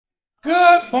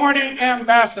Good morning,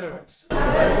 ambassadors.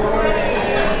 Guess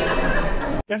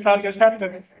I'll just have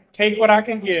to take what I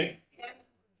can get.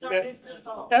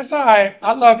 That's all right.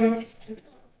 I love you.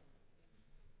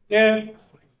 Yeah,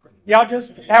 y'all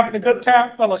just having a good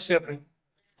time fellowshipping.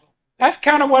 That's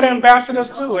kind of what ambassadors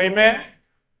do, amen.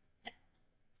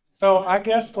 So I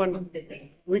guess when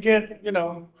we get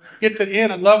to the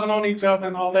end of loving on each other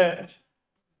and all that,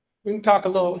 we can talk a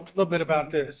little bit about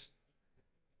this.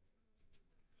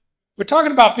 We're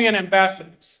talking about being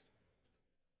ambassadors,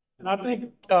 and I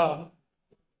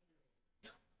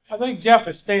think Jeff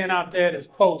is staying out there at his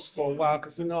post for a while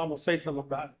because I'm gonna say something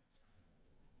about it,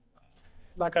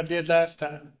 like I did last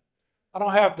time. I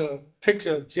don't have the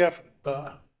picture of Jeff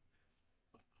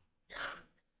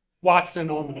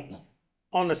Watson on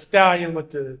the stallion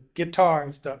with the guitar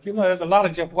and stuff. There's a lot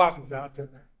of Jeff Watsons out there,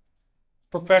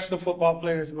 professional football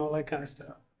players and all that kind of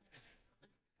stuff.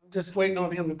 I'm just waiting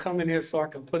on him to come in here so I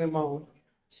can put him on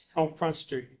Front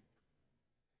Street.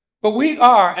 But we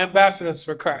are ambassadors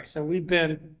for Christ, and we've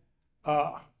been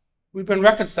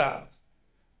reconciled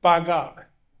by God.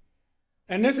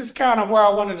 And this is kind of where I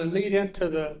wanted to lead into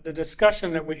the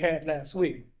discussion that we had last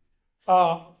week.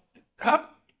 How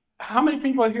many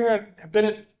people here have been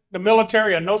in the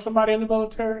military or know somebody in the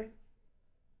military?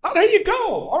 Oh, there you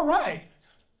go. All right.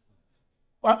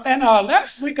 Well, and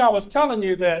last week I was telling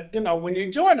you that, when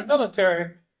you join the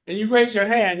military and you raise your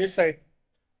hand, you say,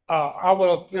 I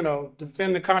will,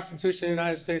 defend the Constitution of the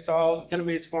United States, all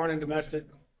enemies, foreign and domestic.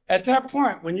 At that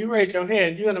point, when you raise your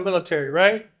hand, you're in the military,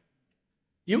 right?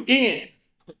 You in.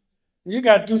 You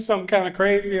got to do something kind of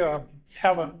crazy or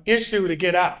have an issue to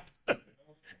get out.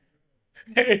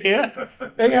 Yeah,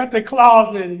 they got the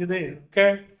clause in you there,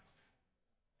 okay?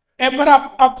 But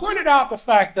I pointed out the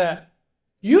fact that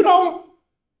you don't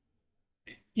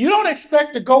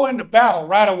expect to go into battle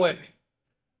right away.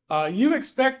 You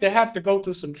expect to have to go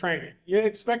through some training. You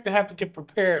expect to have to get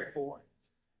prepared for it.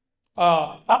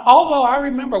 Although I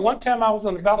remember one time I was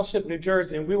on the battleship in New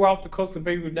Jersey and we were off the coast of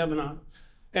Beirut, Lebanon,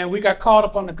 and we got caught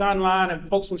up on the gun line and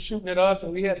folks were shooting at us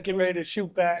and we had to get ready to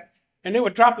shoot back. And they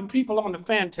were dropping people on the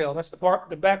fantail. That's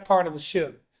the back part of the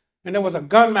ship. And there was a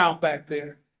gun mount back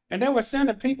there. And they were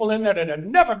sending people in there that had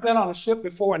never been on a ship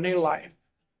before in their life.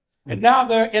 And now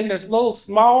they're in this little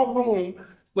small room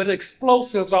with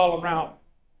explosives all around.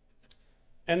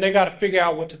 And they got to figure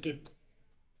out what to do.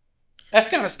 That's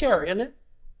kind of scary, isn't it?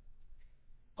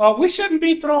 We shouldn't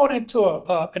be thrown into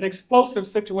an explosive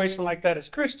situation like that as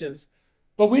Christians,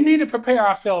 but we need to prepare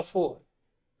ourselves for it.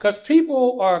 Because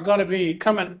people are going to be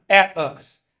coming at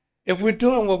us if we're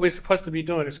doing what we're supposed to be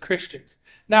doing as Christians.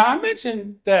 Now, I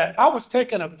mentioned that I was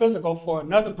taking a physical for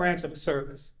another branch of the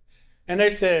service, and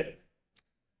they said,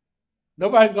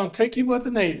 nobody's going to take you but the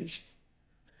Navy.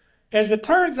 As it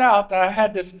turns out, I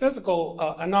had this physical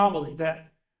anomaly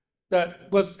that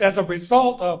was as a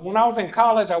result of when I was in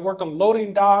college, I worked on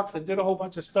loading docks and did a whole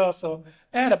bunch of stuff. So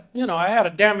I had a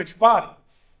damaged body.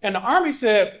 And the Army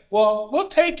said, well, we'll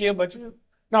take you, but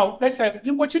no, they said,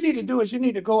 what you need to do is you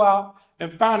need to go out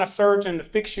and find a surgeon to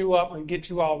fix you up and get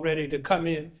you all ready to come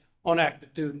in on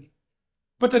active duty.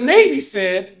 But the Navy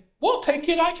said, we'll take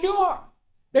you like you are.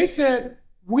 They said,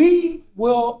 we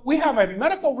have a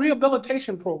medical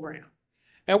rehabilitation program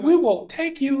and we will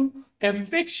take you and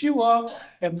fix you up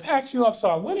and patch you up. So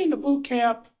I went into boot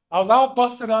camp. I was all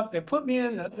busted up. They put me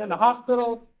in the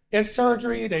hospital in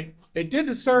surgery. They did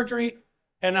the surgery.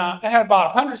 And I had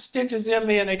about 100 stitches in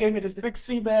me, and they gave me this big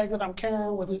sea bag that I'm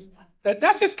carrying with this.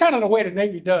 That's just kind of the way the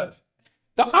Navy does.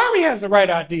 The Army has the right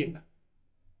idea.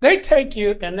 They take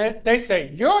you, and they say,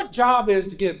 your job is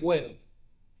to get well.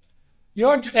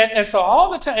 And so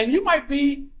all the time, and you might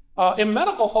be in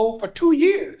medical hold for 2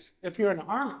 years if you're in the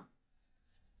Army.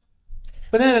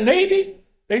 But in the Navy,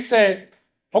 they say,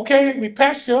 okay, we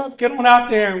patched you up, get on out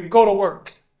there and go to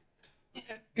work.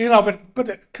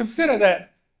 But consider that.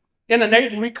 In the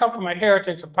Navy, we come from a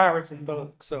heritage of pirates and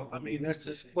thugs. So, that's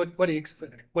just, what do you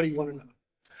expect? What do you want to know?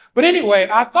 But anyway,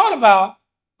 I thought about,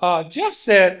 Jeff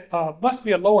said, must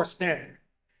be a lower standard.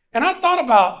 And I thought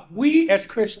about we as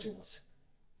Christians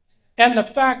and the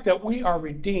fact that we are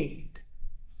redeemed.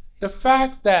 The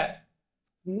fact that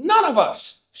none of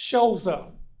us shows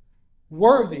up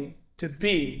worthy to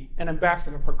be an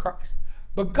ambassador for Christ.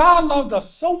 But God loved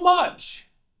us so much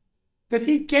that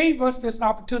he gave us this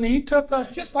opportunity. He took us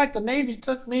just like the Navy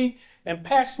took me and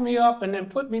patched me up and then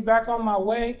put me back on my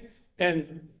way.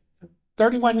 And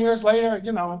 31 years later,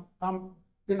 I'm,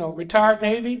 retired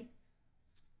Navy.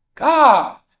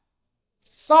 God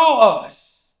saw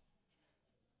us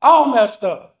all messed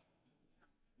up.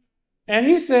 And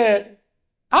he said,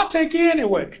 I'll take you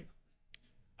anyway.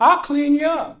 I'll clean you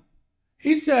up.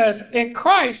 He says, in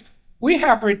Christ, we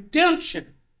have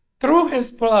redemption through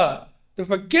his blood, the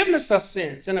forgiveness of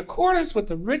sins in accordance with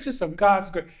the riches of God's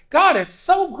grace. God is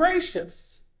so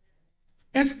gracious.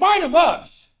 In spite of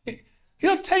us,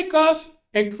 he'll take us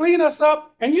and clean us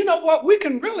up. And you know what? We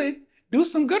can really do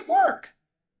some good work.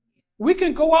 We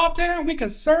can go out there and we can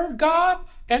serve God.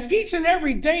 And each and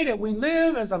every day that we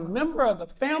live as a member of the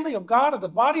family of God, of the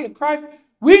body of Christ,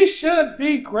 we should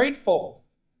be grateful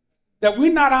that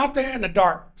we're not out there in the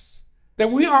darkness,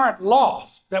 that we aren't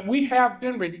lost, that we have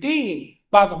been redeemed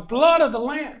by the blood of the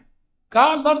Lamb.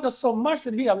 God loved us so much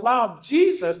that he allowed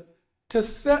Jesus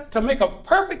to make a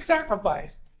perfect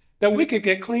sacrifice that we could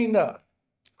get cleaned up.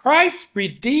 Christ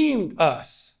redeemed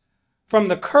us from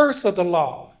the curse of the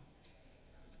law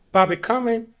by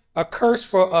becoming a curse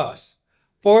for us.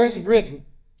 For it's written,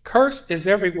 cursed is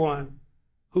everyone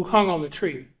who hung on the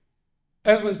tree.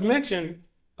 As was mentioned,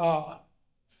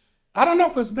 I don't know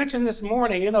if it was mentioned this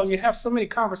morning, you have so many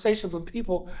conversations with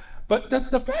people, but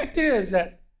the fact is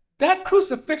that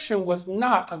crucifixion was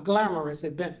not a glamorous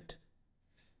event.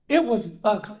 It was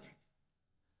ugly.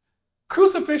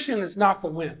 Crucifixion is not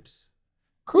for wimps.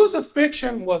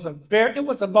 Crucifixion was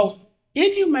the most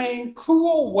inhumane,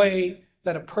 cruel way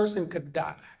that a person could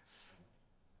die.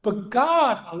 But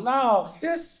God allowed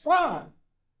his son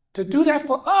to do that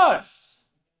for us.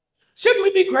 Shouldn't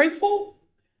we be grateful?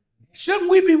 Shouldn't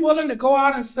we be willing to go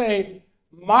out and say,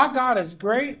 my God is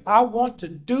great. I want to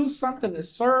do something to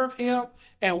serve him.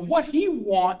 And what he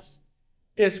wants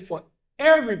is for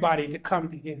everybody to come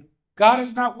to him. God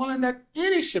is not willing that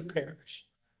any should perish,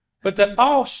 but that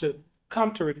all should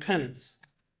come to repentance.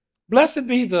 Blessed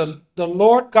be the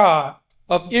Lord God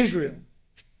of Israel,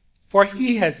 for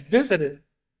he has visited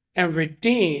and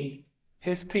redeemed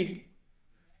his people.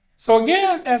 So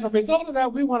again, as a result of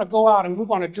that, we want to go out and we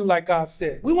want to do like God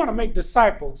said. We want to make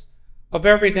disciples of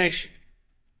every nation.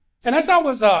 And as I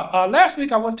was, last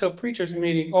week I went to a preacher's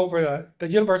meeting over at the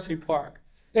University Park.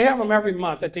 They have them every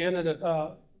month at the end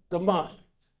of the month.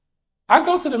 I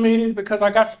go to the meetings because I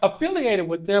got affiliated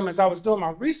with them as I was doing my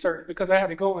research, because I had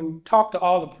to go and talk to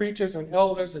all the preachers and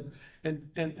elders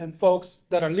and folks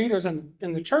that are leaders in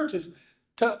the churches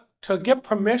to get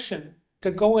permission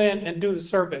to go in and do the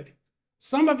survey.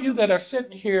 Some of you that are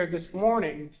sitting here this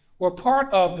morning were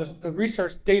part of the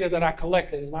research data that I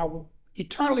collected, and I will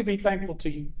eternally be thankful to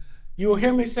you. You will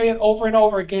hear me say it over and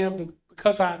over again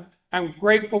because I'm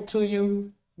grateful to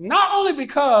you, not only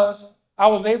because I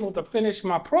was able to finish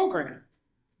my program,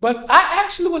 but I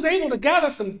actually was able to gather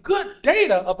some good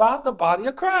data about the body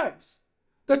of Christ,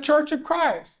 the Church of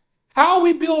Christ, how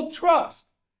we build trust,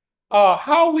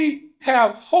 how we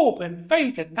have hope and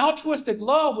faith and altruistic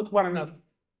love with one another.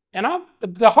 And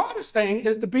the hardest thing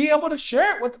is to be able to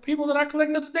share it with the people that I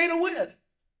collected the data with.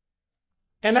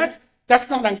 And that's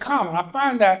not uncommon. I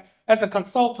find that as a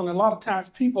consultant, a lot of times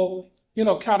people, they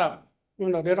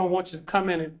don't want you to come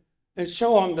in and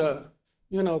show them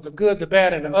the good, the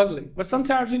bad, and the ugly. But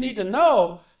sometimes you need to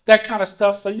know that kind of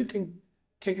stuff so you can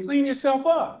clean yourself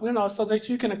up, so that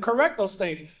you can correct those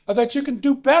things, or that you can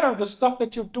do better the stuff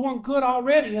that you're doing good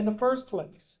already in the first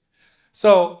place.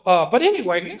 So, but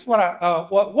anyway, here's what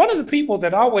one of the people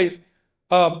that always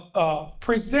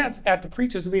presents at the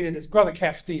preachers' meeting is Brother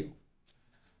Castile.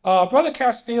 Brother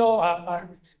Castile,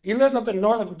 he lives up in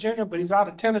Northern Virginia, but he's out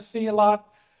of Tennessee a lot.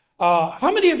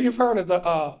 How many of you have heard of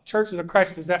the Churches of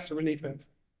Christ Disaster Relief Effort?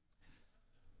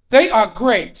 They are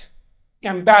great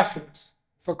ambassadors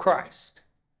for Christ.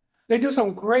 They do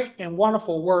some great and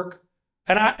wonderful work.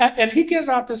 And he gives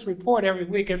out this report every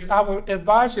week. I would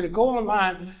advise you to go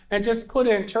online and just put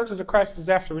in Churches of Christ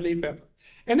Disaster Relief Effort.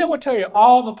 And it will tell you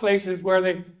all the places where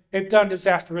they've done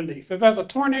disaster relief. If there's a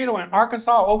tornado in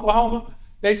Arkansas, Oklahoma,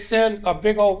 they send a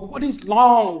big old, these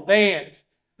long vans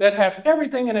that has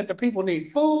everything in it that people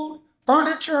need: food,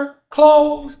 furniture,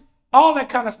 clothes, all that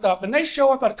kind of stuff. And they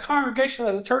show up at a congregation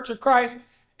of the Church of Christ,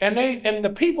 and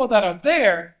the people that are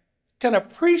there can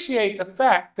appreciate the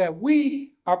fact that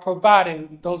we are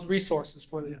providing those resources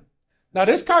for them. Now,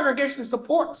 this congregation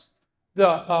supports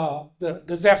the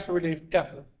disaster relief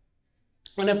effort.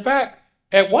 And in fact,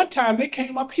 at one time they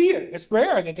came up here. It's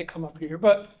rare that they come up here,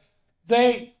 but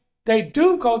they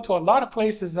do go to a lot of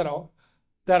places that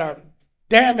are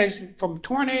damaged from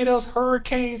tornadoes,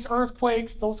 hurricanes,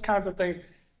 earthquakes, those kinds of things,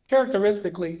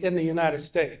 characteristically in the United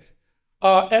States.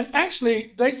 And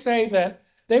actually, they say that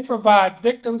they provide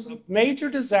victims of major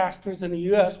disasters in the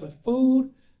U.S. with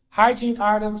food, hygiene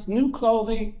items, new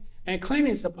clothing, and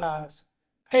cleaning supplies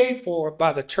paid for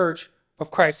by the Church of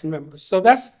Christ members. So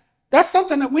that's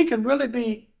something that we can really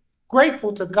be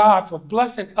grateful to God for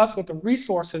blessing us with the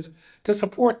resources to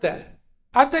support that.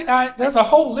 I think there's a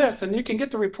whole list, and you can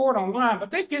get the report online,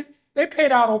 but they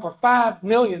paid out over $5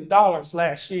 million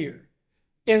last year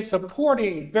in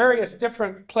supporting various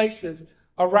different places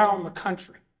around the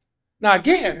country. Now,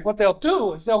 again, what they'll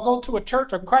do is they'll go to a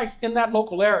church of Christ in that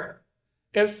local area.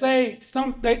 If, say,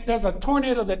 there's a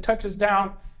tornado that touches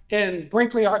down in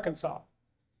Brinkley, Arkansas,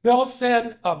 they'll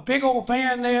send a big old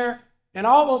van there, and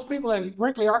all those people in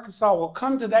Brinkley, Arkansas will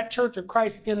come to that church of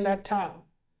Christ in that town.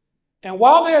 And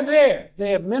while they're there,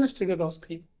 they administer to those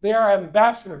people. They are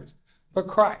ambassadors for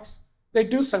Christ. They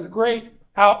do some great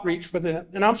outreach for them.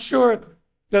 And I'm sure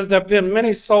that there have been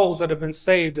many souls that have been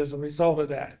saved as a result of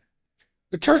that.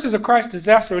 The Churches of Christ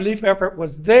disaster relief effort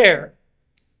was there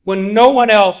when no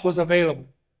one else was available.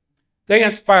 They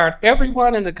inspired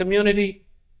everyone in the community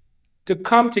to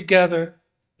come together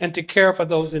and to care for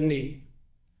those in need.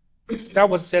 That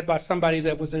was said by somebody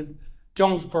that was in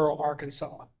Jonesboro,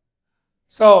 Arkansas.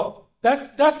 So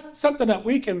that's something that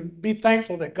we can be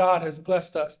thankful that God has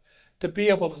blessed us to be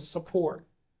able to support.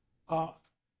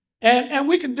 And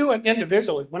we can do it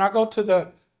individually. When I go to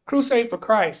the Crusade for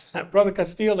Christ, Brother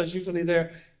Castile is usually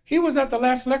there. He was at the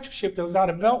last lectureship that was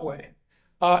out of Beltway.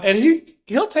 And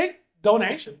he'll take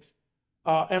donations.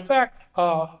 In fact,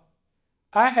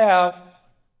 I have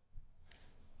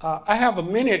a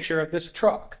miniature of this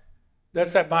truck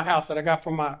that's at my house that I got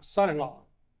from my son-in-law.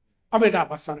 I mean, not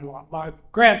my son-in-law, my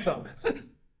grandson.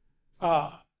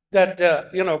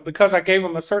 Because I gave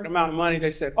him a certain amount of money,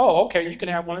 they said, "Oh, okay, you can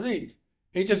have one of these."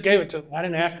 He just gave it to me. I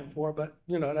didn't ask him for it, but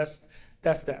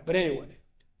that's that. But anyway,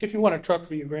 if you want a truck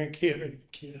for your grandkid or your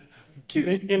kid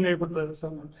in your neighborhood or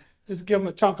something, just give them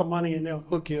a chunk of money and they'll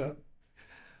hook you up.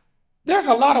 There's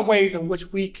a lot of ways in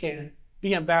which we can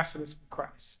be ambassadors for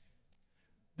Christ.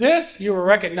 This you will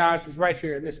recognize is right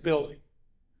here in this building.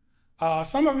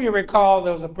 Some of you recall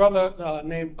there was a brother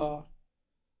named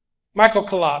Michael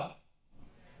Collada.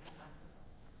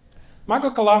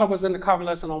 Michael Collada was in the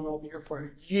convalescent home over here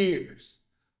for years,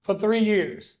 for 3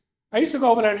 years. I used to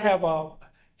go over there and have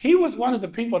he was one of the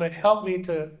people that helped me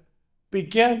to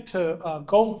begin to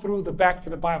go through the Back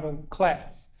to the Bible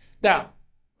class. Now,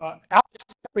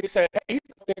 he said, "Hey,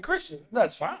 he's a Christian."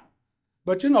 That's fine.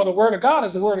 But the Word of God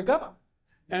is the Word of God.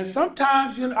 And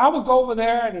sometimes, I would go over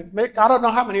there and I don't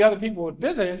know how many other people would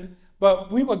visit him,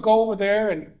 but we would go over there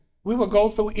and we would go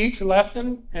through each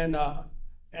lesson, and I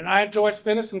enjoyed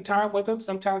spending some time with him.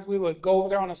 Sometimes we would go over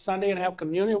there on a Sunday and have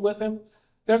communion with him.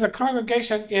 There's a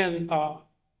congregation in up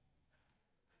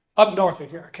north of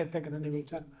here. I can't think of the name of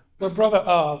the time. But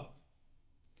brother,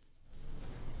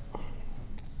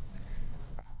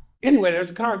 anyway, there's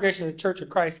a congregation in the Church of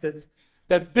Christ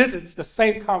that visits the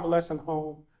same convalescent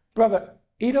home. Brother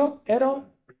Edo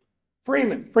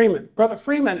Freeman. Brother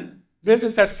Freeman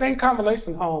visits that same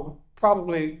convalescent home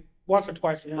probably once or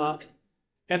twice a month,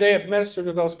 and they administer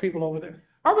to those people over there.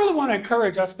 I really want to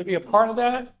encourage us to be a part of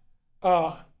that.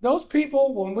 Those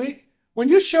people, when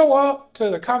you show up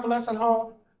to the convalescent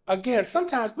home, again,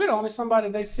 sometimes we're the only somebody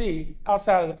they see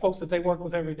outside of the folks that they work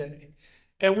with every day.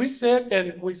 And we sit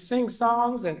and we sing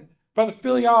songs, and Brother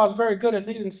Philial is very good at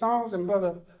leading songs, and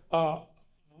Brother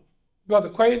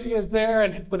Crazy is there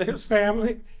and with his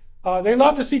family. They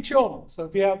love to see children. So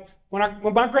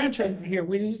when my grandchildren are here,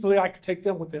 we usually like to take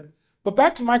them with them. But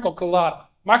back to Michael Collada.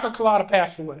 Michael Collada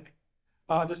passed away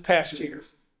this past year.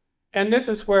 And this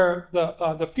is where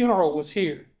the funeral was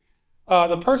here.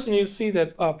 The person you see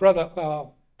that Brother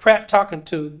Pratt talking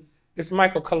to is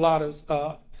Michael Collada's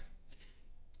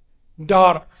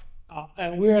daughter.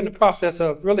 And we're in the process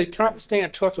of really trying to stay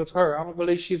in touch with her. I don't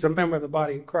believe she's a member of the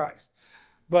body of Christ.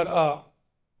 But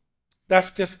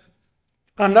that's just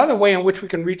another way in which we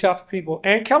can reach out to people.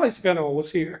 Ann Kelly's funeral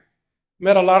was here.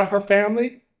 Met a lot of her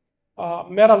family.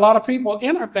 Met a lot of people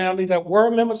in her family that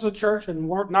were members of the church and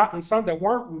weren't not, and some that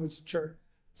weren't members of the church.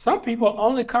 Some people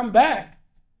only come back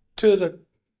to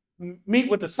meet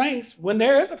with the saints when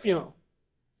there is a funeral.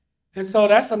 And so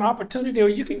that's an opportunity where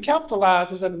you can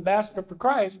capitalize as an ambassador for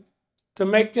Christ to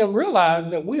make them realize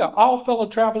that we are all fellow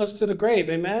travelers to the grave.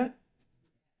 Amen.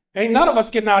 Ain't none of us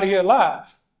getting out of here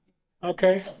alive.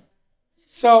 Okay.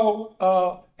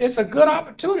 So it's a good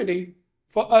opportunity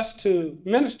for us to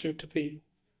minister to people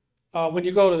when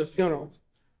you go to the funerals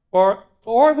or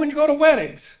when you go to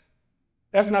weddings.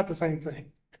 That's not the same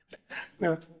thing.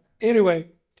 Anyway,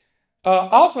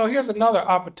 also here's another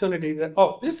opportunity that,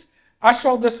 I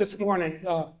showed this morning.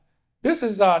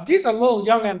 These are little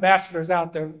young ambassadors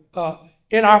out there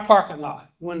in our parking lot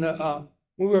when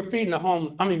we were feeding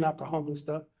not the homeless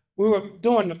stuff. We were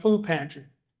doing the food pantry.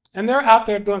 And they're out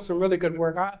there doing some really good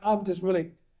work. I'm just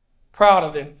really proud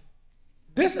of them.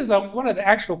 This is one of the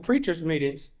actual preachers'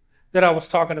 meetings that I was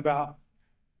talking about.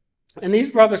 And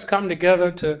these brothers come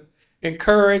together to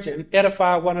encourage and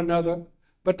edify one another.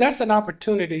 But that's an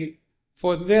opportunity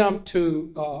for them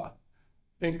to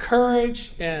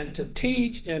encourage and to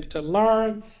teach and to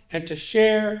learn and to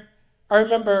share. I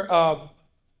remember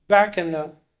back in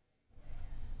the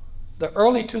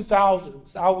early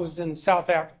 2000s, I was in South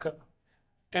Africa.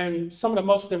 And some of the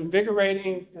most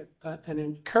invigorating and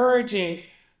encouraging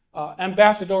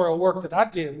ambassadorial work that I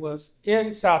did was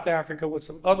in South Africa with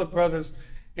some other brothers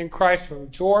in Christ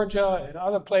from Georgia and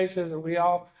other places. And we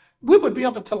would be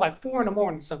up until like 4 in the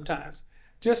morning sometimes,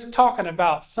 just talking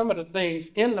about some of the things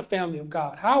in the family of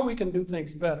God, how we can do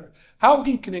things better, how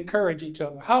we can encourage each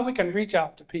other, how we can reach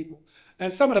out to people,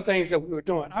 and some of the things that we were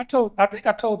doing. I don't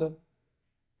know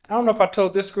if I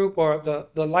told this group or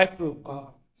the life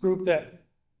group that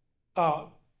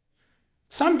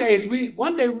one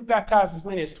day we baptized as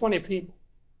many as 20 people.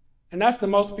 And that's the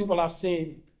most people I've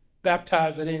seen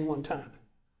baptized at any one time.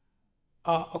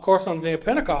 Of course, on the day of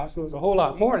Pentecost, it was a whole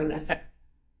lot more than that.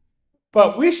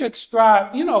 But we should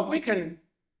strive, if we can,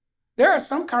 there are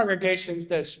some congregations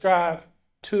that strive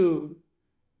to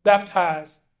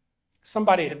baptize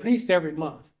somebody at least every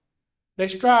month. They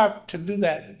strive to do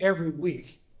that every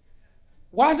week.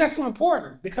 Why is that so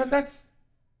important? Because that's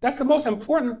the most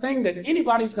important thing that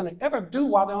anybody's going to ever do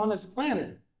while they're on this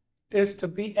planet, is to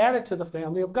be added to the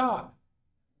family of God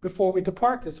before we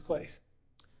depart this place.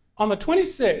 On the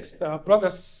 26th,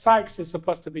 Brother Sykes is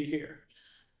supposed to be here.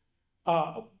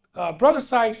 Brother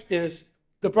Sykes is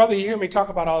the brother you hear me talk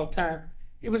about all the time.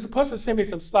 He was supposed to send me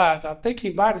some slides. I think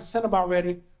he might have sent them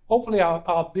already. Hopefully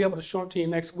I'll be able to show them to you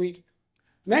next week.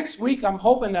 Next week, I'm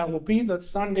hoping that will be the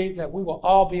Sunday that we will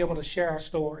all be able to share our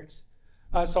stories.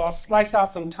 So I'll slice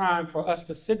out some time for us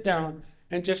to sit down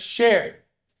and just share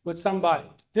with somebody.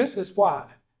 This is why,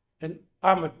 and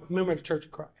I'm a member of the Church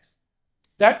of Christ.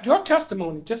 That your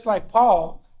testimony, just like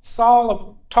Paul, Saul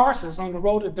of Tarsus on the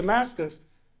road to Damascus,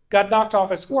 got knocked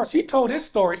off his horse. He told his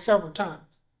story several times.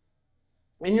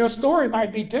 And your story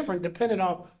might be different depending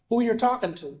on who you're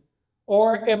talking to.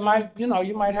 Or it might, you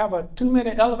might have a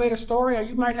 2-minute elevator story, or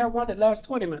you might have one that lasts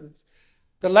 20 minutes.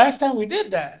 The last time we did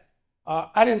that,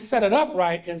 I didn't set it up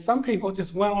right, and some people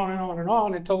just went on and on and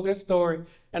on and told their story,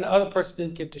 and the other person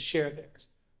didn't get to share theirs.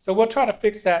 So we'll try to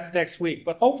fix that next week.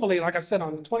 But hopefully, like I said,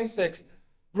 on the 26th,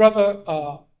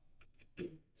 Brother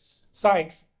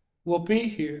Sykes will be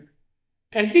here,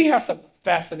 and he has some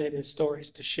fascinating stories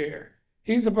to share.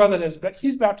 He's a brother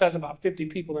he's baptized about 50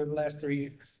 people in the last 3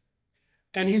 years.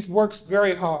 And he's works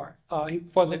very hard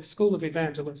for the School of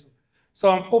Evangelism. So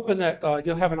I'm hoping that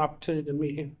you'll have an opportunity to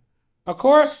meet him. Of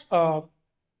course, I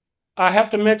have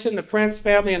to mention the friends,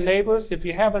 family, and neighbors. If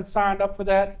you haven't signed up for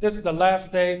that, this is the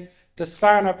last day to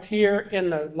sign up here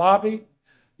in the lobby.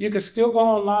 You can still go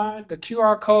online. The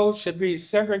QR code should be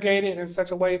segregated in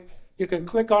such a way you can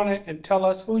click on it and tell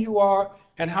us who you are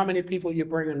and how many people you're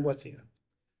bringing with you.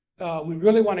 We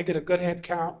really want to get a good head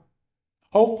count.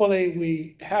 Hopefully,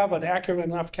 we have an accurate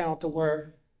enough count to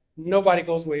where nobody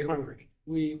goes away hungry.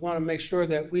 We want to make sure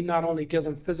that we not only give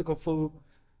them physical food,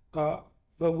 but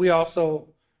we also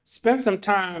spend some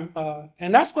time,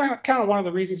 and that's kind of one of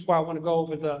the reasons why I want to go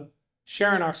over the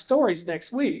sharing our stories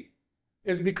next week,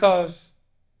 is because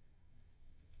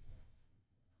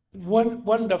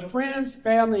when the friends,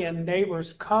 family, and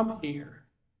neighbors come here,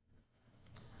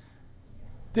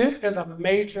 this is a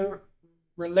major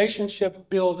relationship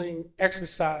building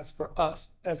exercise for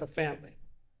us as a family.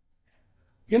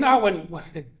 You know,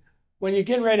 when you're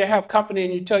getting ready to have company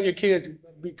and you tell your kids,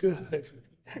 be good,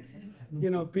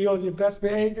 be on your best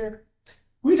behavior,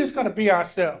 we just got to be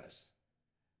ourselves.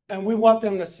 And we want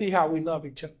them to see how we love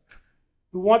each other.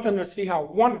 We want them to see how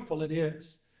wonderful it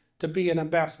is to be an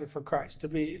ambassador for Christ, to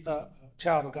be a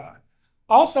child of God.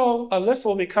 Also, a list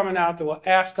will be coming out that will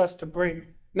ask us to bring,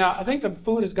 now I think the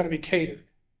food is going to be catered,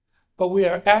 but we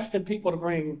are asking people to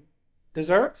bring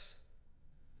desserts.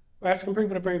 We're asking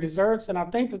people to bring desserts, and I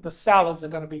think that the salads are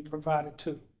going to be provided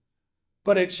too.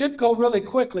 But it should go really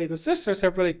quickly. The sisters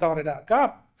have really thought it out.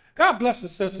 God bless the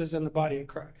sisters in the body of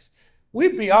Christ.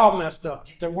 We'd be all messed up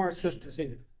if there weren't sisters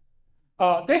here.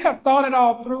 They have thought it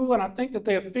all through, and I think that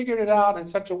they have figured it out in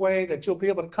such a way that you'll be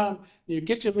able to come, you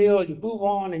get your meal, you move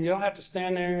on, and you don't have to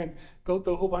stand there and go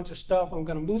through a whole bunch of stuff. I'm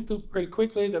going to move through pretty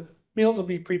quickly. The meals will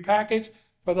be prepackaged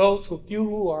for those of you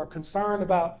who are concerned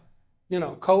about,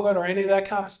 COVID or any of that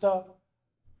kind of stuff.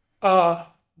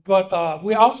 But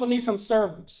we also need some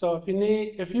servers. So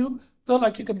if you feel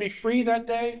like you can be free that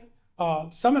day,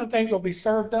 some of the things will be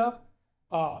served up.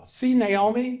 See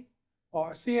Naomi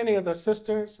or see any of the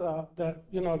sisters that,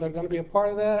 they're going to be a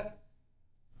part of that.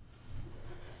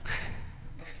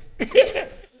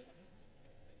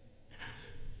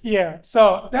 Yeah,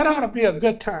 so that ought to be a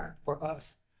good time for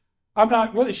us. I'm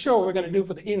not really sure what we're going to do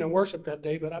for the evening worship that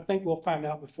day, but I think we'll find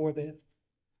out before then.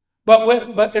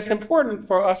 But it's important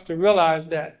for us to realize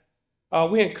that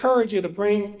we encourage you to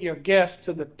bring your guests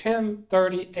to the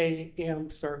 10:30 a.m.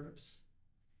 service.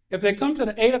 If they come to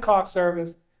the 8 o'clock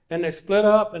service and they split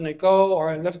up and they go,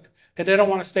 and they don't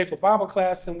want to stay for Bible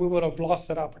class, then we would have lost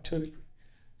that opportunity.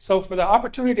 So for the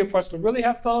opportunity for us to really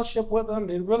have fellowship with them,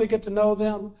 to really get to know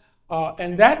them,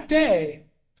 and that day,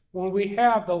 when we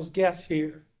have those guests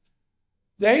here,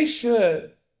 they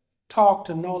should talk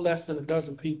to no less than a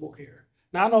dozen people here.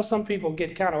 Now, I know some people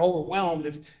get kind of overwhelmed,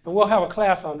 and we'll have a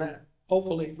class on that,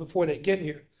 hopefully, before they get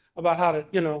here, about how to,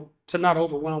 to not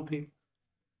overwhelm people.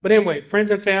 But anyway, friends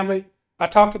and family, I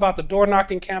talked about the door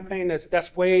knocking campaign.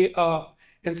 That's way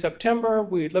in September.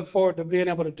 We look forward to being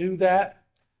able to do that.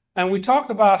 And we talked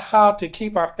about how to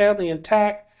keep our family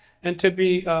intact and to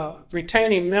be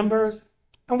retaining members.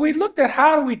 And we looked at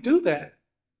how do we do that.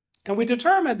 And we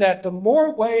determined that the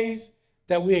more ways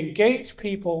that we engage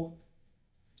people,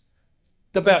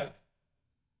 the better.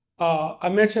 I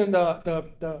mentioned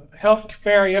the health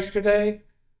fair yesterday.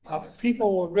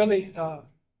 People were really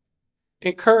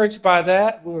encouraged by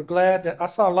that. We were glad that I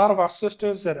saw a lot of our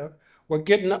sisters that were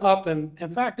getting up. And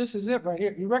in fact, this is it right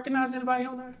here. You recognize anybody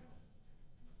on there?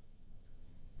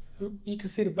 You can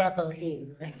see the back of her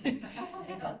head, right?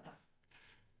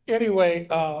 Anyway,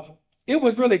 it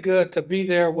was really good to be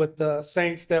there with the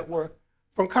saints that were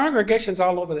from congregations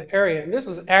all over the area. And this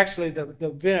was actually the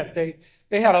event. They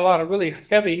had a lot of really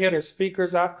heavy hitter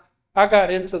speakers. I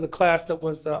got into the class that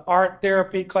was the art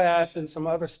therapy class and some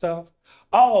other stuff.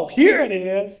 Oh, here it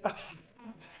is.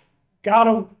 Got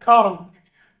them, caught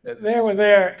them. They were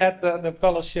there at the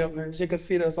fellowship. And as you can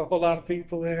see, there's a whole lot of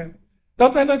people there.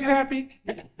 Don't they look happy?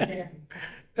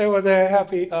 They were there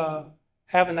happy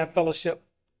having that fellowship.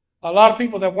 A lot of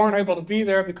people that weren't able to be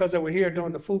there because they were here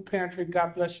doing the food pantry.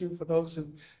 God bless you for those of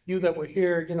you that were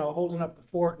here, holding up the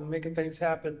fort and making things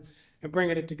happen and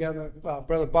bringing it together.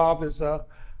 Brother Bob is the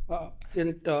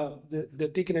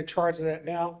deacon in charge of that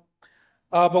now.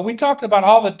 But we talked about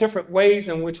all the different ways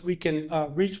in which we can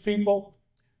reach people.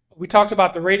 We talked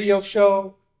about the radio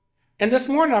show. And this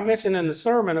morning I mentioned in the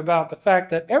sermon about the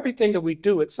fact that everything that we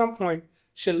do at some point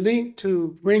should link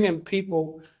to bringing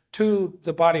people to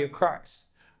the body of Christ.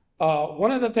 One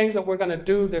of the things that we're going to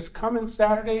do this coming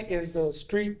Saturday is a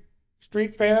street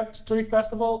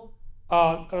festival.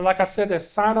 Like I said, there's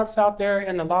sign-ups out there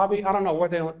in the lobby. I don't know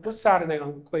what side are they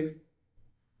on, please?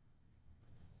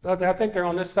 I think they're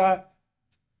on this side.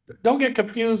 Don't get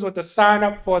confused with the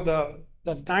sign-up for the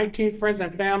 19th Friends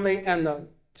and Family and the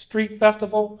street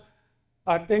festival.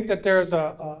 I think that there's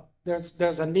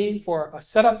a need for a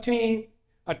setup team,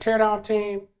 a teardown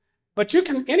team, but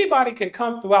anybody can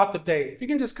come throughout the day. If you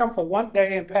can just come for one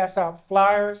day and pass out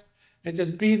flyers and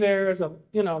just be there as a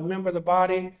member of the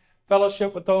body,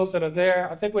 fellowship with those that are there.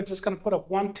 I think we're just going to put up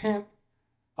one tent.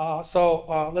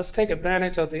 So let's take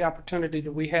advantage of the opportunity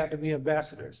that we have to be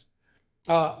ambassadors.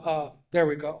 There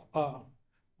we go.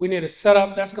 We need a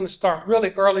setup. That's going to start really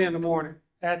early in the morning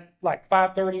at like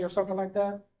 5:30 or something like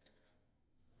that.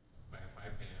 By 5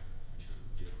 p.m. we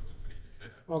should be able to finish the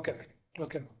setup.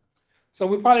 Okay. So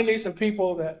we probably need some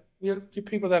people that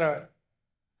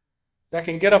that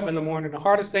can get up in the morning. The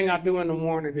hardest thing I do in the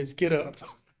morning is get up.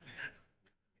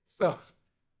 So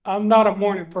I'm not a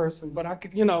morning person, but I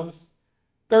could,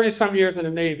 30-some years in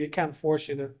the Navy, it kind of forces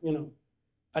you to,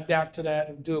 adapt to that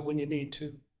and do it when you need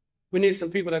to. We need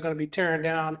some people that are going to be tearing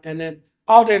down and then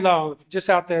all day long, just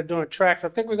out there doing tracks. I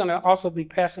think we're going to also be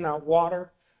passing out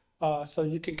water, so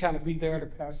you can kind of be there to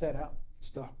pass that out and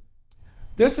stuff.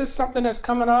 This is something that's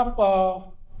coming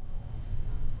up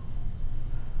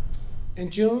in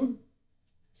June.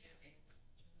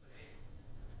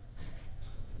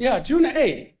 Yeah, June the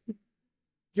 8th.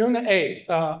 June the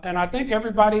 8th. And I think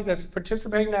everybody that's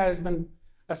participating in that has been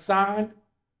assigned.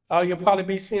 You'll probably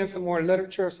be seeing some more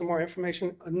literature, some more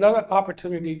information, another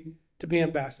opportunity to be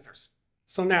ambassadors.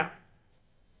 So now,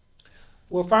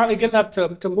 we're finally getting up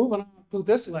to moving on through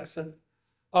this lesson.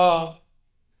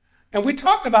 And we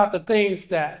talked about the things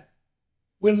that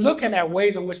we're looking at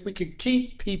ways in which we can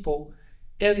keep people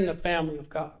in the family of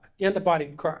God, in the body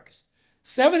of Christ.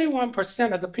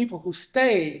 71% of the people who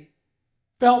stayed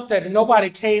felt that nobody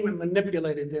came and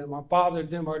manipulated them or bothered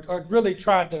them or really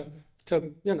tried to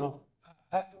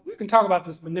we can talk about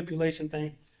this manipulation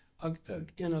thing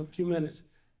in a few minutes.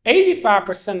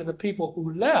 85% of the people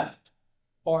who left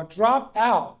or dropped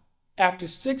out after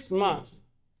 6 months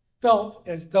felt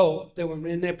as though they were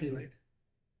manipulated.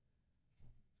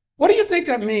 What do you think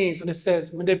that means when it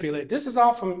says manipulate? This is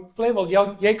all from Flavio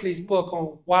Yakeley's book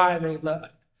on why they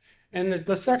left. And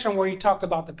the section where he talked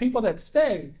about the people that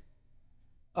stayed,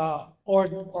 or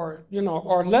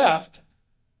left,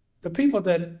 the people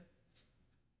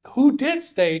who did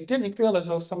stay didn't feel as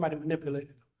though somebody manipulated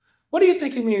them. What do you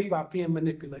think he means by being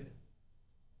manipulated?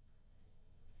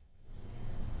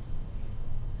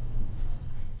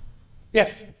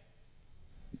 Yes.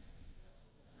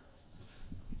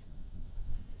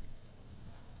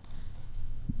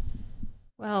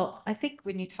 Well, I think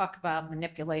when you talk about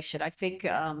manipulation, I think,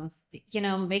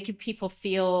 making people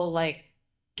feel like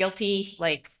guilty,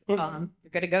 like you're going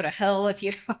to go to hell if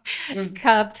you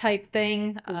don't type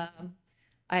thing.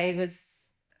 I've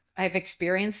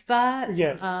experienced that.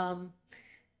 Yes.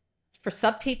 For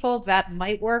some people, that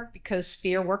might work because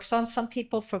fear works on some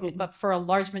people, but for a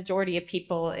large majority of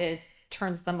people, it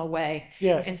turns them away.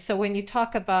 Yes. And so when you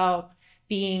talk about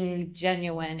being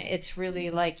genuine, it's really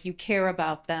like you care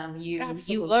about them,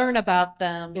 you learn about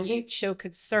them, you show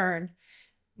concern,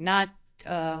 not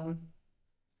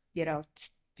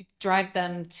drive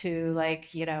them to like,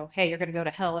 hey, you're gonna go to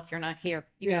hell if you're not here.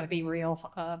 You gotta be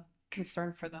real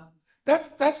concerned for them.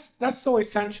 That's so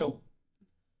essential.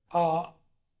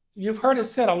 You've heard it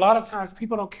said a lot of times,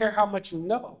 people don't care how much you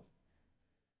know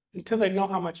until they know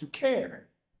how much you care.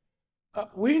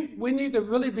 We need to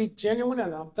really be genuine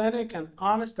and authentic and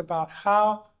honest about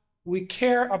how we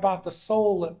care about the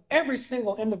soul of every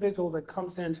single individual that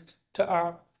comes into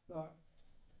our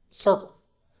circle.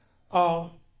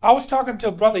 I was talking to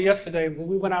a brother yesterday when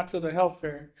we went out to the health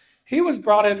fair. He was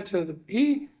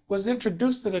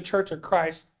introduced to the Church of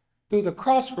Christ through the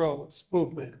Crossroads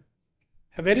movement.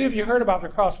 Have any of you heard about the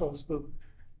Crossroads movement?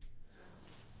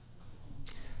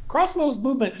 Crossroads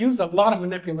movement used a lot of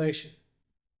manipulation.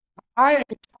 I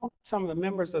encountered some of the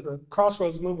members of the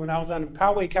Crossroads movement when I was out in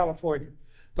Poway, California.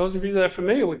 Those of you that are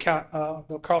familiar with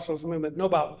the Crossroads movement know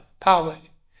about Poway.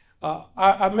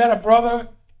 I met a brother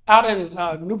out in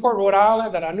Newport, Rhode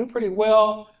Island that I knew pretty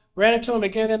well. Ran into him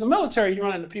again. In the military, you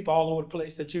run into people all over the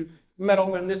place that you met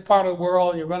over in this part of the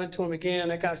world. You run into him again,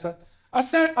 that kind of stuff. I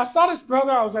saw this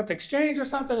brother. I was at the exchange or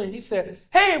something, and he said,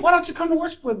 "Hey, why don't you come to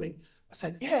worship with me?" I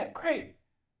said, "Yeah, great."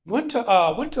 Went to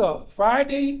a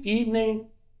Friday evening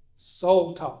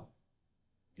soul talk.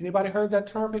 Anybody heard that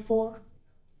term before?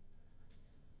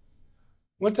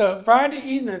 Went to a Friday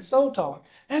evening soul talk,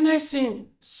 and they seemed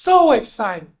so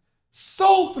excited,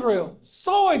 so thrilled,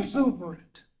 so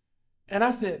exuberant. And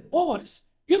I said, "Oh, this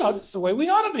is the way we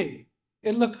ought to be."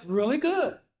 It looked really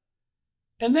good.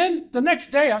 And then the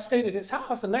next day, I stayed at his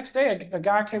house. The next day, a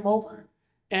guy came over,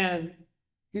 and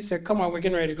he said, "Come on, we're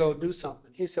getting ready to go do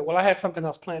something." He said, "Well, I had something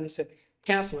else planned." He said,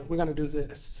 "Cancel it. We're going to do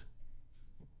this."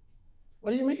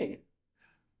 What do you mean?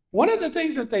 One of the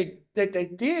things that they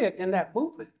did in that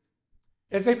movement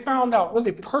is they found out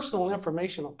really personal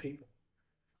information on people.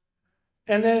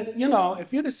 And then,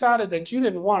 if you decided that you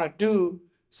didn't want to do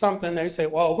something, they say,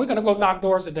 "Well, we're going to go knock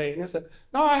doors today." And they said,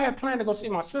 "No, I had planned to go see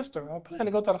my sister. I planned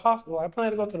to go to the hospital. I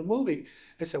planned to go to the movie."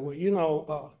 They said, "Well, you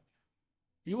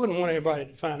wouldn't want everybody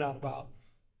to find out about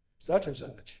such and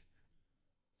such.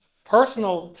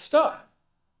 Personal stuff."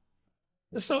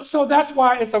 So that's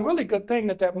why it's a really good thing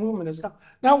that movement is gone.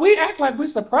 Now, we act like we're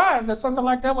surprised that something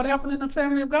like that would happen in the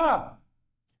family of God.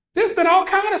 There's been all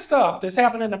kind of stuff that's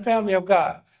happened in the family of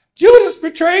God. Judas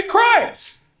betrayed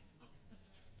Christ.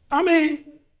 And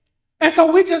so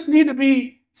we just need to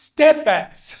be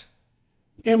steadfast,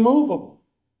 immovable,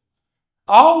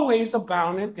 always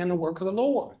abounding in the work of the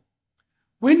Lord.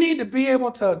 We need to be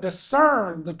able to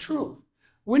discern the truth.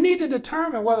 We need to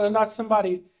determine whether or not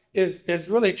somebody is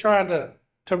really trying to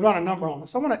run a number on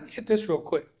us. I want to hit this real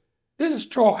quick. This is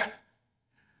Troy.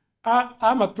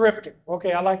 I'm a thrifter.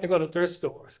 Okay, I like to go to thrift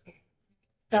stores.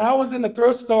 And I was in the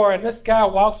thrift store, and this guy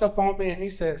walks up on me, and he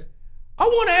says, "I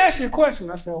want to ask you a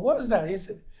question." I said, "What is that?" He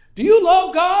said, "Do you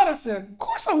love God?" I said, "Of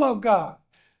course I love God."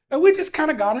 And we just kind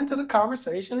of got into the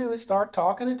conversation, and we start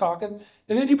talking, and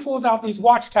then he pulls out these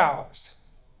watchtowers.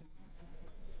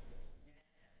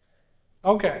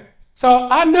 Okay, so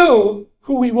I knew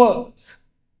who he was.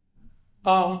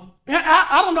 And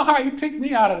I don't know how he picked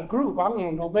me out of the group. I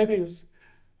don't know, maybe it was,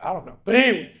 I don't know. But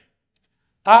anyway,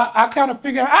 I kind of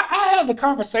figured, I had the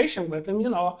conversation with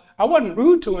him, I wasn't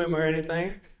rude to him or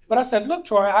anything. But I said, "Look,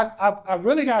 Troy, I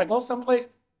really got to go someplace.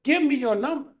 Give me your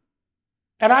number."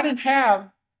 And at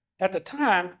the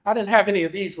time, I didn't have any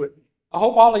of these with me. I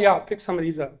hope all of y'all pick some of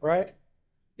these up, right?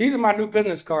 These are my new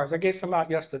business cards. I gave some out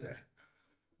yesterday.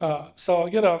 So,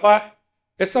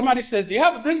 if somebody says, "Do you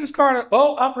have a business card?"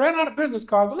 "Oh, I've ran out of business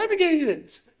cards, but let me give you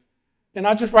this." And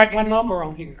I just write my number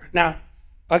on here. Now,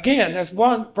 again, there's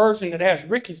one version that has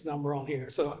Ricky's number on here.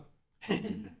 So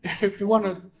if you want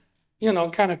to,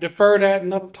 kind of defer that and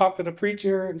let them talk to the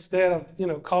preacher instead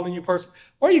of, calling you person.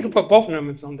 Or you can put both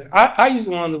numbers on there. I used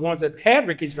one of the ones that had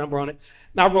Ricky's number on it.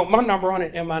 And I wrote my number on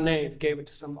it and my name and gave it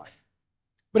to somebody.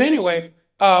 But anyway,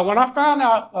 when I found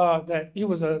out that he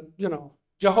was a,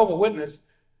 Jehovah's Witness,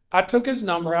 I took his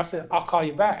number. I said, I'll call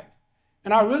you back.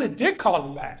 And I really did call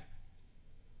him back.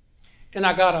 And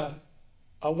I got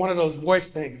one of those voice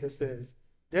things that says,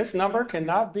 this number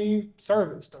cannot be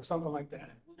serviced or something like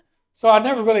that. So I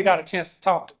never really got a chance to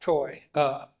talk to Troy.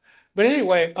 But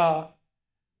anyway,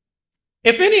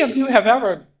 if any of you have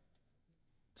ever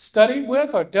studied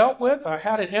with or dealt with or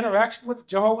had an interaction with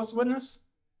Jehovah's Witness,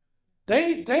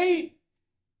 they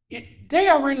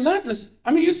are relentless.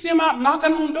 I mean, you see them out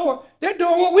knocking on the door. They're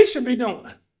doing what we should be doing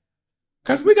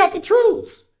because we got the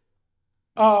truth.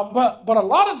 But a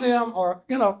lot of them are,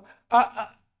 I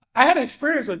had an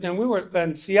experience with them. We were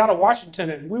in Seattle, Washington,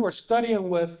 and we were studying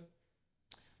with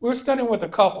a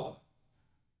couple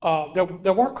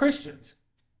that weren't Christians.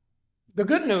 The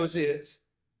good news is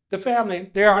the family,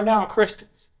 they are now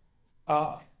Christians.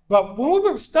 But when we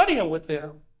were studying with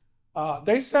them,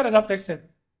 they set it up. They said,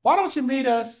 why don't you meet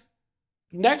us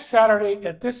next Saturday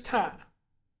at this time?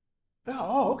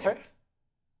 Oh, okay.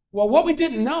 Well, what we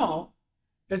didn't know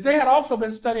is they had also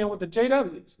been studying with the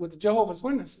JWs, with the Jehovah's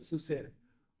Witnesses, who said,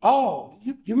 oh,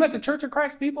 you met the Church of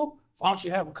Christ people? Why don't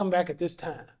you have them come back at this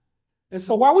time? And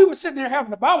so while we were sitting there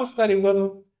having a Bible study with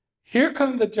them, here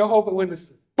come the Jehovah's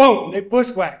Witnesses. Boom, they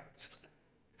bushwhacked.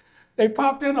 They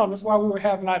popped in on us while we were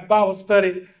having our Bible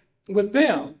study with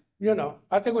them.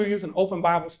 I think we were using open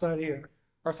Bible study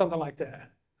or something like that.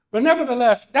 But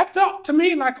nevertheless, that felt to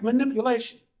me like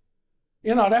manipulation.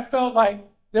 That felt like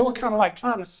they were kind of like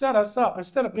trying to set us up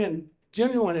instead of being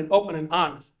genuine and open and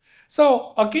honest.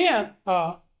 So again,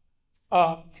 like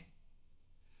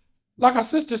our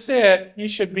sister said, you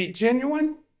should be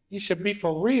genuine. You should be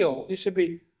for real. You should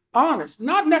be honest.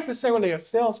 Not necessarily a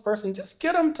salesperson. Just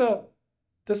get them to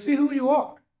see who you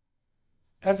are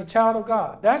as a child of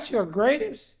God. That's your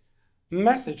greatest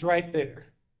message right there.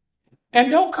 And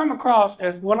don't come across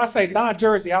as, when I say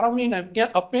non-Jersey, I don't mean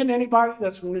to offend anybody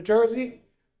that's from New Jersey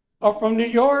or from New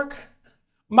York.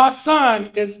 My son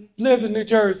lives in New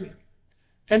Jersey,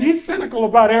 and he's cynical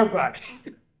about everybody.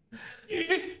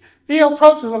 He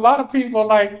approaches a lot of people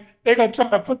like they're going to try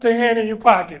to put their hand in your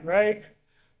pocket, right?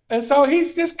 And so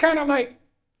he's just kind of like,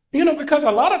 because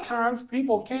a lot of times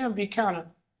people can be kind of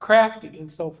crafty and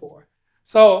so forth.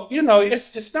 So,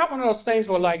 it's not one of those things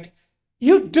where like,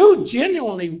 you do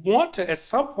genuinely want to at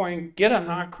some point get a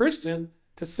non-Christian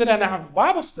to sit down and have a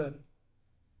Bible study.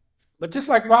 But just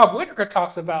like Rob Whitaker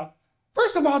talks about,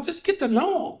 first of all, just get to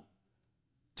know them.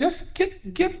 Just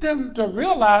get them to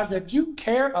realize that you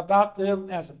care about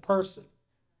them as a person.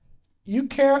 You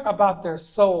care about their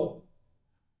soul.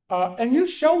 And you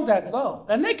show that love,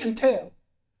 and they can tell.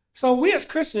 So we as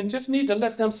Christians just need to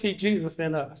let them see Jesus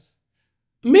in us.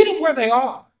 Meet them where they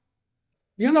are.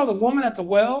 The woman at the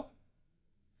well,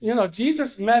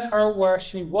 Jesus met her where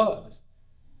she was.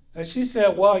 And she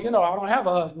said, well, I don't have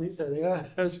a husband. He said, yeah,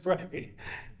 that's right.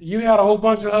 You had a whole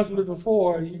bunch of husbands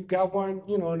before. You got one,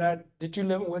 that you're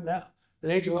living with now.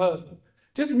 That ain't your husband.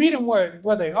 Just meet them where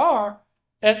they are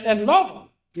and love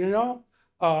them,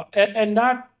 and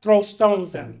not throw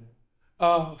stones at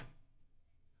them.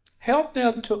 Help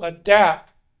them to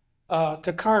adapt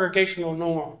to congregational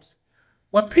norms.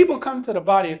 When people come to the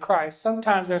body of Christ,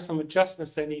 sometimes there's some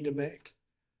adjustments they need to make.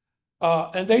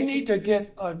 And they need to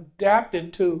get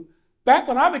adapted to. Back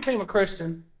when I became a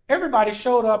Christian, everybody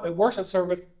showed up at worship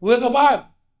service with a Bible.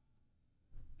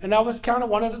 And that was kind of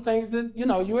one of the things that,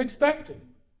 you expected.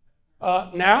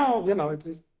 Now,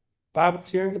 the Bible's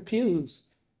here in the pews.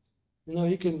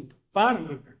 You can find them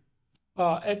here.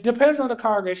 It depends on the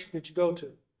congregation that you go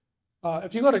to.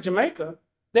 If you go to Jamaica,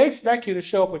 they expect you to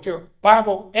show up with your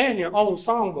Bible and your own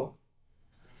songbook.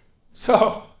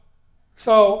 So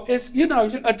it's, you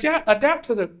adapt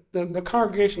to the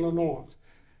congregational norms.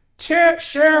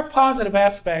 Share positive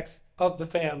aspects of the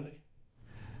family.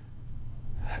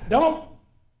 Don't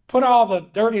put all the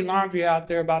dirty laundry out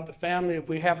there about the family if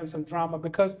we're having some drama,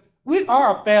 because we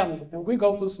are a family and we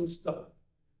go through some stuff.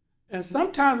 And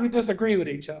sometimes we disagree with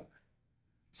each other.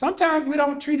 Sometimes we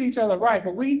don't treat each other right,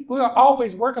 but we are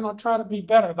always working on trying to be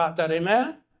better about that,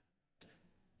 amen?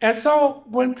 And so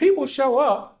when people show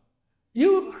up,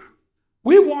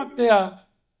 we want them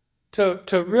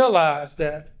to realize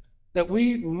that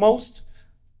we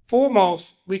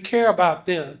we care about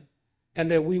them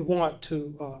and that we want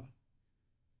to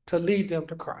lead them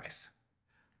to Christ.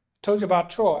 I told you about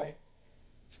Troy.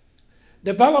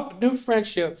 Develop new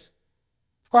friendships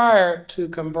prior to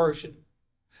conversion.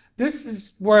 This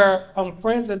is where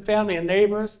friends and family and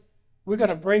neighbors, we're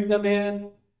going to bring them in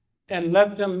and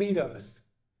let them meet us.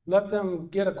 Let them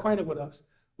get acquainted with us.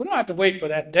 We don't have to wait for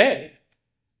that day.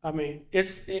 I mean,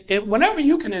 whenever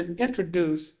you can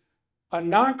introduce a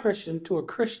non-Christian to a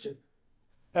Christian,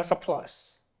 that's a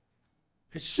plus.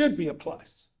 It should be a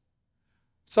plus.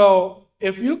 So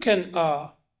if you can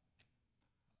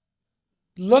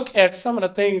look at some of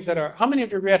the things that are, how many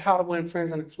of you read How to Win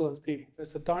Friends and Influence People?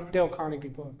 It's a Dale Carnegie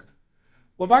book.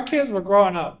 When my kids were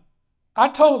growing up, I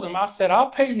told them, I said, I'll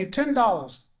pay you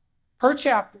 $10 per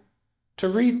chapter to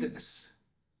read this.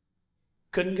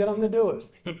 Couldn't get them to do it.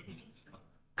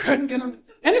 Couldn't get them.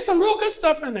 And there's some real good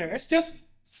stuff in there. It's just,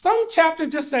 some chapters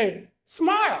just say,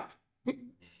 smile.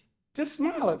 Just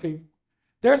smile at people.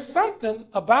 There's something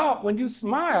about when you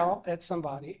smile at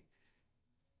somebody,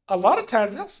 a lot of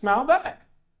times they'll smile back,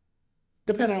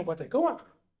 depending on what they're going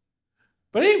through.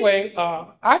 But anyway,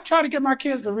 I try to get my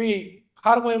kids to read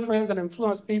How to Win Friends and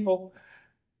Influence People,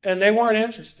 and they weren't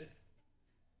interested.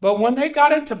 But when they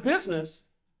got into business,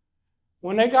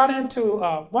 when they got into,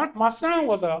 my son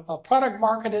was a product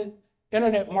marketing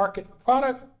internet marketing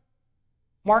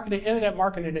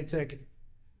executive.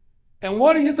 And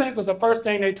what do you think was the first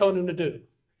thing they told him to do?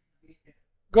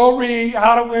 Go read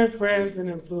How to Win Friends and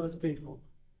Influence People.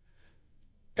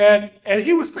 And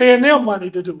he was paying them money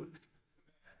to do it.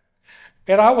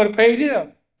 And I would have paid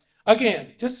him.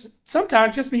 Again,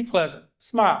 sometimes just be pleasant,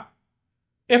 smile.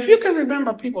 If you can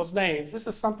remember people's names, this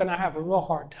is something I have a real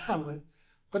hard time with,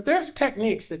 but there's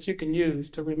techniques that you can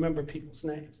use to remember people's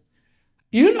names.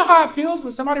 You know how it feels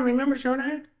when somebody remembers your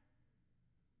name?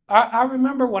 I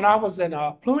remember when I was in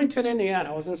Bloomington,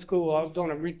 Indiana. I was in school. I was doing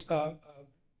a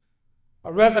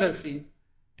residency.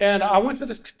 And I went to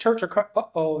this church.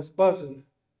 Uh-oh, it's buzzing.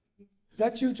 Is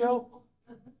that you, Joe?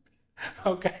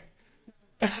 Okay.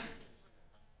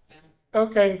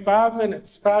 Okay, 5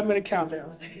 minutes. 5-minute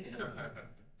countdown.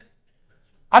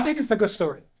 I think it's a good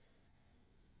story.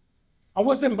 I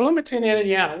was in Bloomington,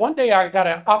 Indiana. One day I got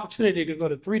an opportunity to go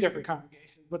to 3 different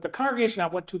congregations. But the congregation I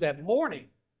went to that morning,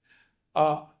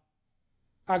 I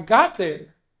got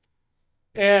there,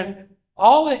 and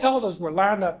all the elders were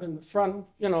lined up in the front,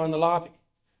 in the lobby.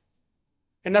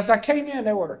 And as I came in,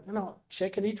 they were,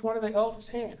 shaking each one of the elders'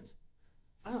 hands.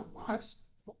 Oh,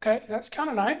 okay, that's kind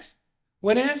of nice.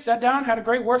 Went in, sat down, had a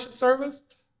great worship service,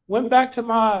 went back to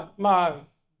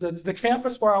the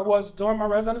campus where I was doing my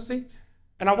residency,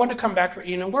 and I wanted to come back for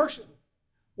evening worship.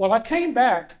 Well, I came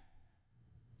back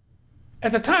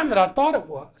at the time that I thought it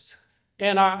was,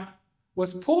 and I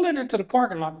was pulling into the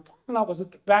parking lot. The parking lot was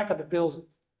at the back of the building.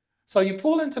 So you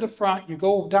pull into the front, you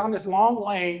go down this long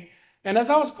lane, and as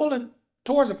I was pulling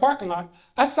towards the parking lot,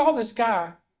 I saw this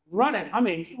guy running. I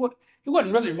mean, he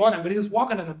wasn't really running, but he was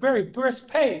walking at a very brisk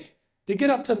pace to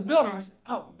get up to the building. I said,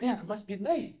 oh man, I must be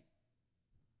late.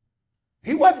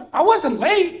 I wasn't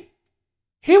late.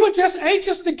 He was just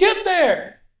anxious to get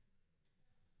there.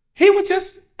 He was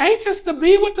just anxious to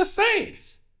be with the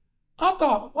saints. I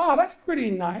thought, wow, that's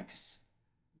pretty nice.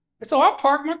 And so I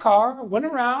parked my car, went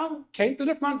around, came through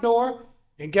the front door,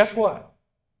 and guess what?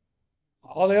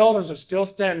 All the elders are still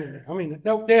standing there. I mean,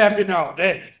 they have been all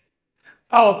day.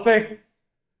 I don't think.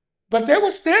 But they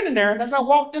were standing there, and as I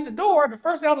walked in the door, the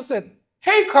first elder said,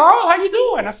 hey, Carl, how you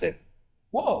doing? I said,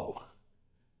 whoa.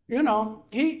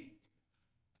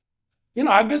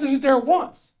 I visited there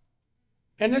once.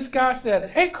 And this guy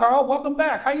said, hey, Carl, welcome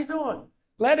back. How you doing?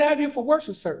 Glad to have you for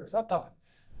worship service. I thought,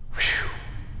 whew,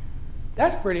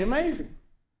 that's pretty amazing.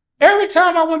 Every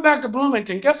time I went back to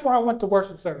Bloomington, guess where I went to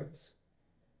worship service?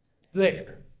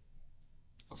 There.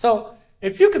 So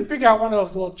if you can figure out one of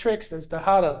those little tricks as to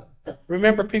how to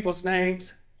remember people's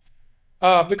names,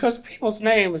 because people's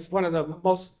name is one of the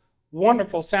most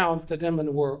wonderful sounds to them in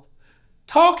the world.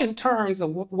 Talk in terms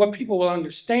of what people will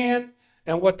understand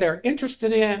and what they're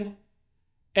interested in,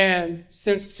 and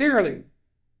sincerely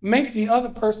make the other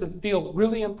person feel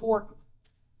really important.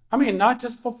 I mean, not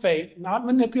just for faith, not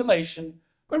manipulation,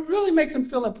 but really make them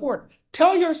feel important.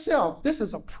 Tell yourself, this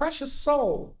is a precious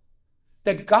soul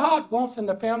that God wants in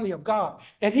the family of God,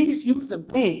 and he's using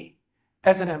me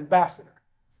as an ambassador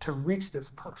to reach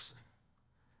this person.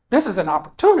 This is an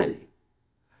opportunity.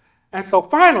 And so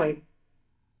finally,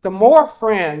 the more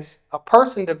friends a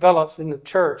person develops in the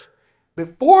church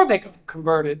before they get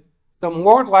converted, the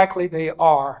more likely they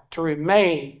are to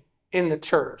remain in the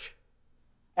church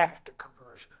after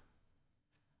conversion.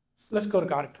 Let's go to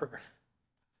God in prayer.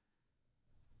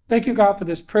 Thank you, God, for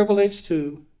this privilege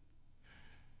to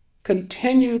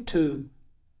continue to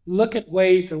look at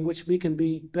ways in which we can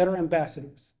be better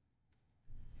ambassadors.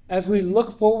 As we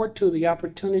look forward to the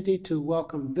opportunity to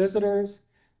welcome visitors,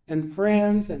 and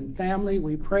friends and family,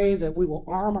 we pray that we will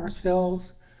arm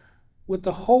ourselves with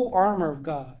the whole armor of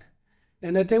God,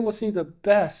 and that they will see the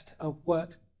best of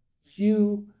what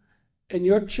you and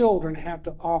your children have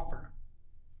to offer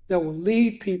that will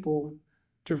lead people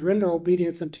to render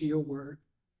obedience unto your word.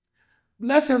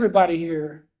 Bless everybody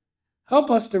here. Help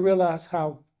us to realize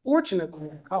how fortunate we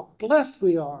are, how blessed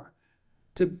we are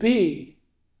to be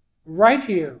right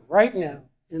here, right now,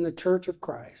 in the church of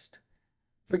Christ.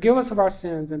 Forgive us of our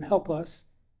sins and help us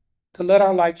to let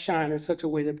our light shine in such a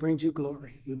way that brings you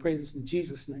glory. We pray this in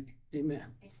Jesus' name. Amen.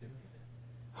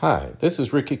 Hi, this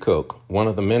is Ricky Cook, one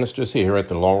of the ministers here at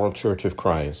the Laurel Church of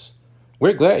Christ.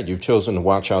 We're glad you've chosen to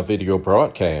watch our video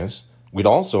broadcast. We'd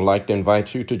also like to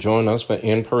invite you to join us for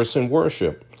in-person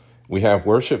worship. We have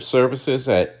worship services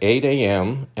at 8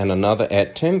 a.m. and another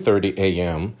at 10:30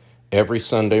 a.m. every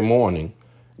Sunday morning.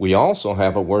 We also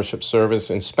have a worship service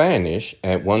in Spanish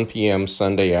at 1 p.m.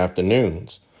 Sunday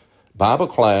afternoons. Bible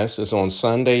class is on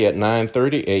Sunday at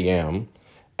 9:30 a.m.,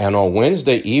 and on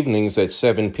Wednesday evenings at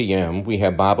 7 p.m., we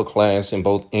have Bible class in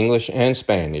both English and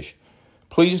Spanish.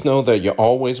 Please know that you're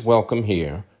always welcome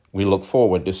here. We look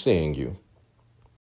forward to seeing you.